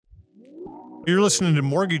You're listening to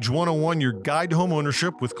Mortgage 101, your guide to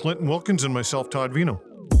homeownership with Clinton Wilkins and myself, Todd Vino.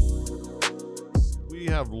 We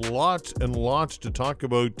have lots and lots to talk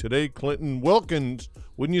about today. Clinton Wilkins,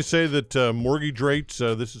 wouldn't you say that mortgage rates,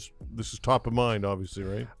 this is top of mind, obviously,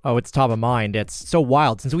 right? Oh, it's top of mind. It's so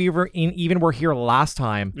wild. Since we were were here last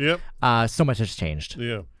time, so much has changed.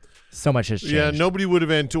 Yeah. So much has changed. Yeah, nobody would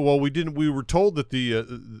have we were told that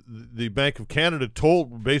the Bank of Canada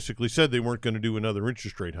basically said they weren't going to do another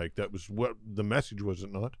interest rate hike. That was what the message was,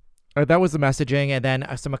 it not? That was the messaging, and then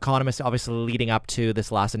some economists, obviously leading up to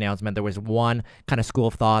this last announcement, there was one kind of school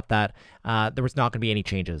of thought that there was not going to be any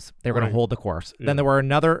changes. They were going to hold the course. Yeah. Then there were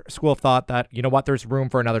another school of thought that, you know what, there's room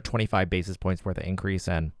for another 25 basis points worth of increase,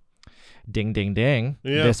 and ding, ding, ding,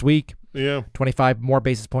 this week. Yeah, 25 more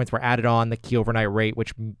basis points were added on the key overnight rate,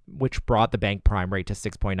 which brought the bank prime rate to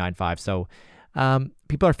 6.95. So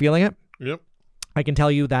people are feeling it. Yep. I can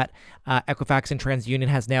tell you that Equifax and TransUnion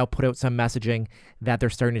has now put out some messaging that they're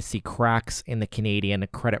starting to see cracks in the Canadian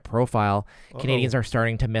credit profile. Canadians are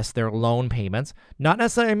starting to miss their loan payments, not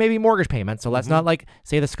necessarily maybe mortgage payments. So let's not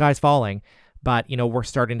say the sky's falling. But, you know, we're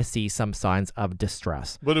starting to see some signs of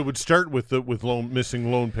distress. But it would start with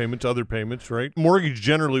missing loan payments, other payments, right? Mortgage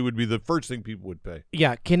generally would be the first thing people would pay.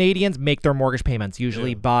 Yeah, Canadians make their mortgage payments.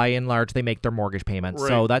 Usually, by and large, they make their mortgage payments. Right.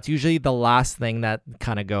 So that's usually the last thing that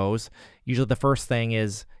kind of goes. Usually the first thing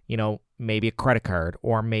is, you know, maybe a credit card,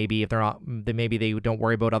 or maybe if they're not, maybe they don't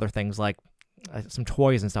worry about other things like some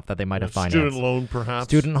toys and stuff that they might have financed. Student loan, perhaps.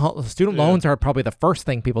 Student loans are probably the first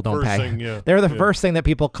thing people don't pay. They're the first thing that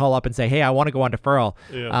people call up and say, hey, I want to go on deferral.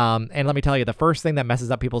 Yeah. And let me tell you, the first thing that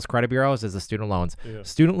messes up people's credit bureaus is the student loans. Yeah.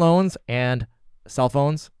 Student loans and cell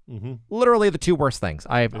phones, literally the two worst things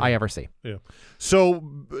I ever see. Yeah.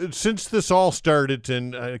 So since this all started,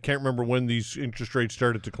 and I can't remember when these interest rates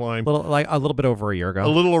started to climb. A little bit over a year ago. A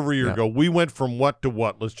little over a year ago. We went from what to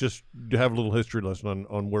what? Let's just have a little history lesson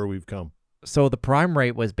on where we've come. So the prime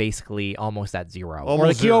rate was basically almost at zero. Or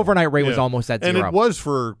the key overnight rate was almost at zero. And it was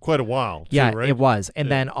for quite a while, too, right? It was. And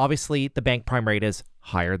then obviously the bank prime rate is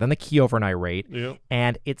higher than the key overnight rate. Yeah.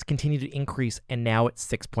 And it's continued to increase, and now it's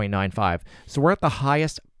 6.95. So we're at the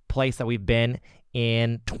highest place that we've been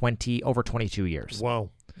in over 22 years. Wow.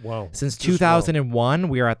 Since 2001,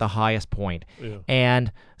 we are at the highest point. Yeah.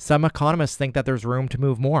 And some economists think that there's room to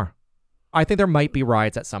move more. I think there might be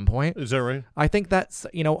riots at some point. Is that right? I think that's,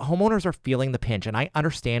 homeowners are feeling the pinch, and I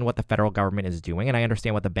understand what the federal government is doing, and I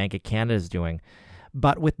understand what the Bank of Canada is doing.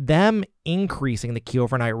 But with them increasing the key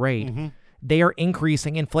overnight rate, they are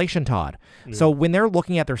increasing inflation, Todd. Yeah. So when they're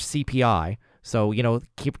looking at their CPI, so,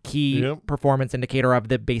 key performance indicator of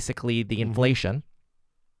basically the inflation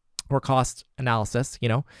or cost analysis,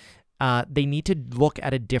 they need to look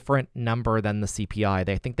at a different number than the CPI.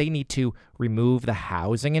 I think they need to remove the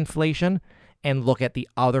housing inflation and look at the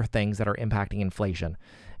other things that are impacting inflation.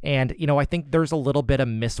 And, I think there's a little bit of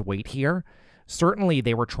misweight here. Certainly,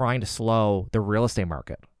 they were trying to slow the real estate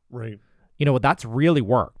market. Right. That's really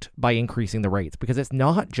worked by increasing the rates, because it's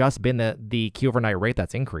not just been the key overnight rate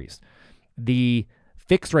that's increased. The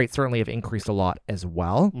fixed rates certainly have increased a lot as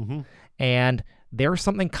well. And there's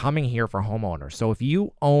something coming here for homeowners. So if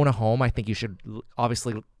you own a home, I think you should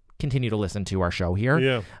obviously continue to listen to our show here.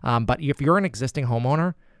 Yeah. But if you're an existing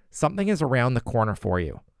homeowner, something is around the corner for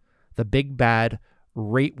you. The big bad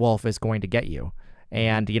rate wolf is going to get you.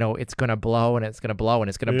 And, it's going to blow and it's going to blow and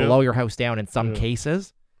it's going to blow your house down in some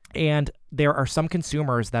cases. And there are some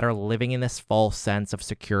consumers that are living in this false sense of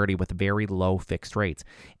security with very low fixed rates.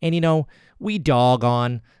 And, we dog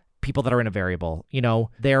on people that are in a variable,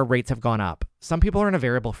 their rates have gone up. Some people are in a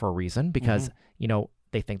variable for a reason because,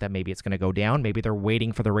 they think that maybe it's going to go down. Maybe they're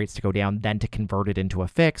waiting for the rates to go down, then to convert it into a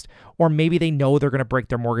fixed, or maybe they know they're going to break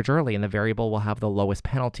their mortgage early and the variable will have the lowest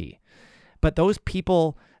penalty. But those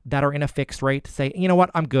people that are in a fixed rate say, you know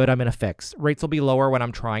what, I'm good, I'm in a fix. Rates will be lower when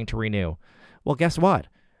I'm trying to renew. Well, guess what?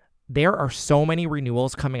 There are so many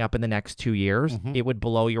renewals coming up in the next 2 years, it would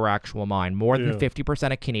blow your actual mind. More than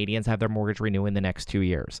 50% of Canadians have their mortgage renew in the next 2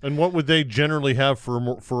 years. And what would they generally have for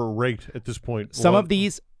a rate at this point? Some of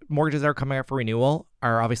these mortgages that are coming up for renewal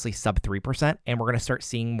are obviously sub 3%, and we're going to start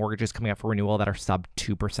seeing mortgages coming up for renewal that are sub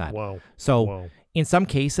 2%. Wow. So in some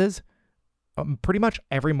cases, pretty much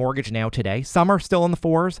every mortgage now today, some are still in the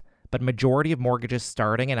 4s, but majority of mortgages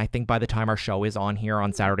starting, and I think by the time our show is on here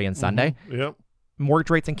on Saturday and Sunday,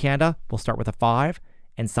 mortgage rates in Canada will start with a 5,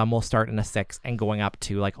 and some will start in a 6 and going up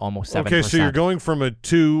to like almost 7%. Okay, so you're going from a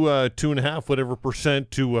 2, 2.5, whatever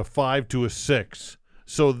percent to a 5 to a 6.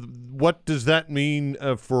 So what does that mean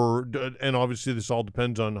and obviously this all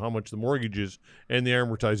depends on how much the mortgage is and the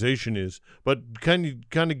amortization is, but can you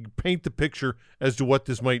kind of paint the picture as to what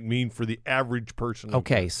this might mean for the average person?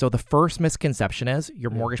 Okay, so the first misconception is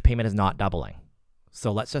your mortgage payment is not doubling.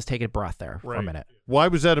 So let's just take a breath there for a minute. Why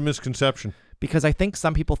was that a misconception? Because I think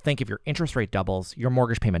some people think if your interest rate doubles, your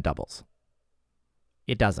mortgage payment doubles.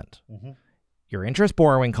 It doesn't. Mm-hmm. Your interest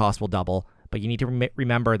borrowing cost will double, but you need to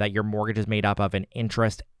remember that your mortgage is made up of an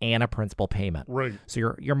interest and a principal payment. Right.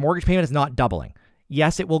 So your mortgage payment is not doubling.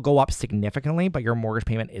 Yes, it will go up significantly, but your mortgage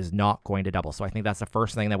payment is not going to double. So I think that's the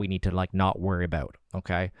first thing that we need to not worry about,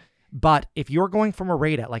 okay? But if you're going from a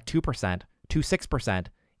rate at 2% to 6%,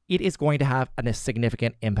 it is going to have a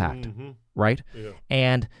significant impact, right? Yeah.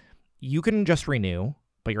 And you can just renew,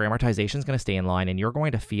 but your amortization is going to stay in line, and you're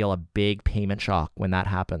going to feel a big payment shock when that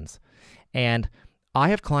happens. And I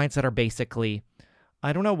have clients that are basically,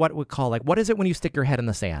 I don't know what we call, what is it when you stick your head in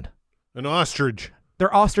the sand? An ostrich. They're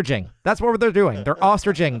ostriching. That's what they're doing. They're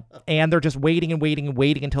ostriching, and they're just waiting and waiting and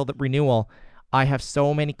waiting until the renewal. I have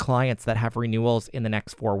so many clients that have renewals in the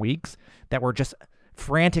next 4 weeks that were just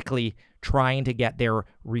frantically trying to get their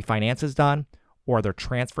refinances done or their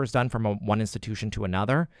transfers done from one institution to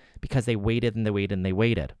another because they waited and they waited and they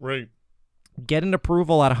waited. Right. Get an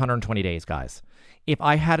approval at 120 days, guys. If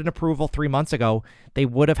I had an approval 3 months ago, they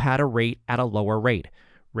would have had a rate at a lower rate.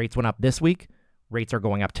 Rates went up this week. Rates are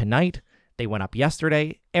going up tonight. They went up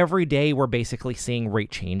yesterday. Every day, we're basically seeing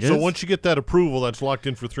rate changes. So once you get that approval, that's locked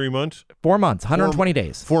in for 3 months? 4 months, 120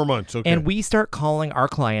 days. 4 months, okay. And we start calling our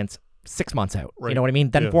clients 6 months out. Right. You know what I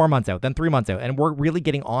mean? Then Yeah. 4 months out, then 3 months out. And we're really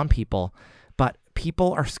getting on people. But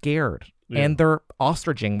people are scared. Yeah. And they're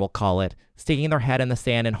ostriching, we'll call it, sticking their head in the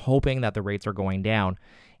sand and hoping that the rates are going down.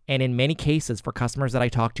 And in many cases, for customers that I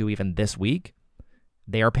talked to even this week,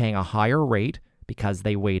 they are paying a higher rate because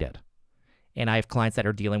they waited. And I have clients that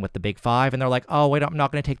are dealing with the big five, and they're like, oh, wait, I'm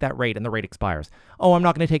not going to take that rate, and the rate expires. Oh, I'm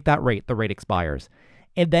not going to take that rate, the rate expires.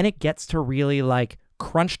 And then it gets to really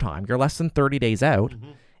crunch time. You're less than 30 days out,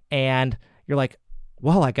 and you're like,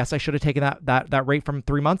 well, I guess I should have taken that rate from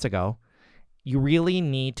 3 months ago. You really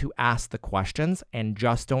need to ask the questions and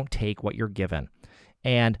just don't take what you're given.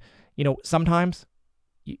 And, sometimes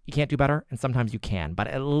you can't do better, and sometimes you can, but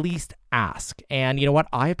at least ask. And you know what?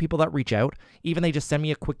 I have people that reach out, even they just send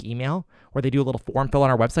me a quick email or they do a little form fill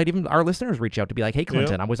on our website. Even our listeners reach out to be like, hey,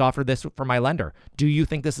 Clinton, I was offered this from my lender. Do you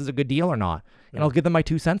think this is a good deal or not? And I'll give them my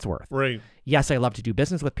 2 cents worth. Right. Yes, I love to do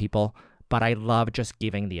business with people, but I love just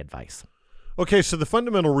giving the advice. Okay, so the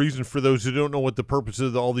fundamental reason for those who don't know what the purpose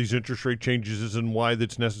of all these interest rate changes is and why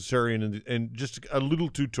that's necessary, and just a little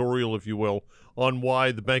tutorial, if you will, on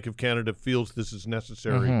why the Bank of Canada feels this is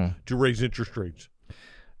necessary to raise interest rates.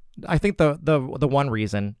 I think the one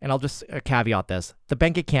reason, and I'll just caveat this, the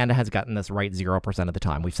Bank of Canada has gotten this right 0% of the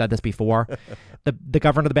time. We've said this before. The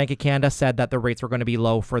governor of the Bank of Canada said that the rates were going to be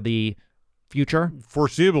low for the future.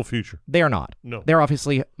 Foreseeable future. They are not. No. They're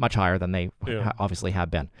obviously much higher than they obviously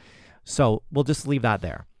have been. So we'll just leave that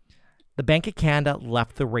there. The Bank of Canada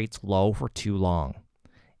left the rates low for too long.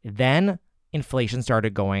 Then inflation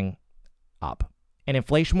started going up. And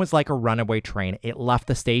inflation was like a runaway train. It left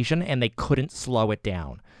the station and they couldn't slow it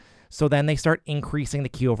down. So then they start increasing the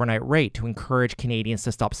key overnight rate to encourage Canadians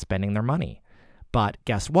to stop spending their money. But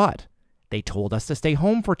guess what? They told us to stay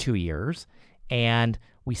home for 2 years and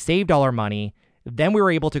we saved all our money. Then we were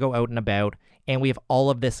able to go out and about and we have all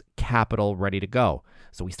of this capital ready to go.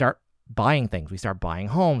 So we start buying things. We start buying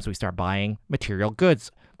homes. We start buying material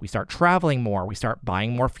goods. We start traveling more. We start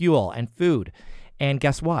buying more fuel and food. And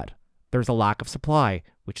guess what? There's a lack of supply,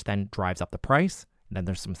 which then drives up the price. And then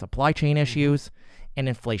there's some supply chain issues, and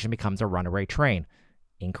inflation becomes a runaway train.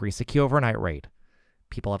 Increase the key overnight rate.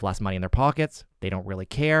 People have less money in their pockets. They don't really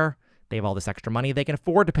care. They have all this extra money. They can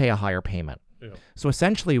afford to pay a higher payment. Yeah. So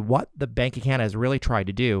essentially what the Bank of Canada has really tried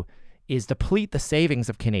to do is deplete the savings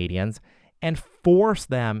of Canadians and force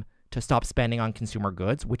them to stop spending on consumer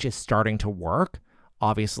goods, which is starting to work.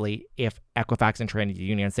 Obviously, if Equifax and Trinity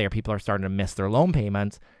Union say people are starting to miss their loan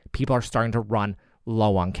payments, people are starting to run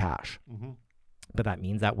low on cash. But that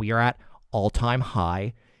means that we are at all-time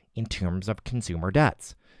high in terms of consumer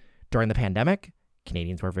debts. During the pandemic,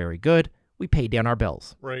 Canadians were very good. We paid down our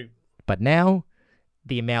bills. Right. But now,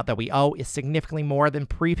 the amount that we owe is significantly more than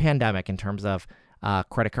pre-pandemic in terms of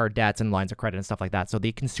credit card debts and lines of credit and stuff like that. So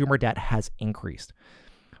the consumer debt has increased.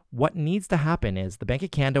 What needs to happen is the Bank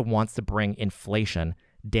of Canada wants to bring inflation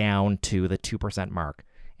down to the 2% mark.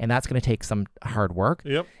 and that's going to take some hard work.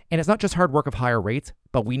 Yep. And it's not just hard work of higher rates,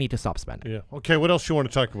 but we need to stop spending. Yeah. Okay, what else you want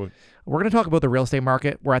to talk about? We're going to talk about the real estate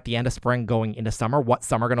market. We're at the end of spring going into summer. What's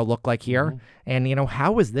summer going to look like here? And,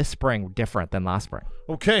 how is this spring different than last spring?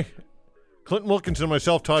 Okay. Clinton Wilkinson and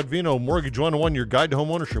myself, Todd Vino, Mortgage 101, your guide to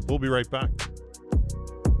homeownership. We'll be right back.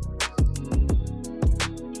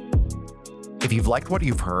 If you've liked what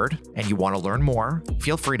you've heard and you want to learn more,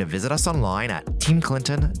 feel free to visit us online at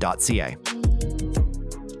teamclinton.ca.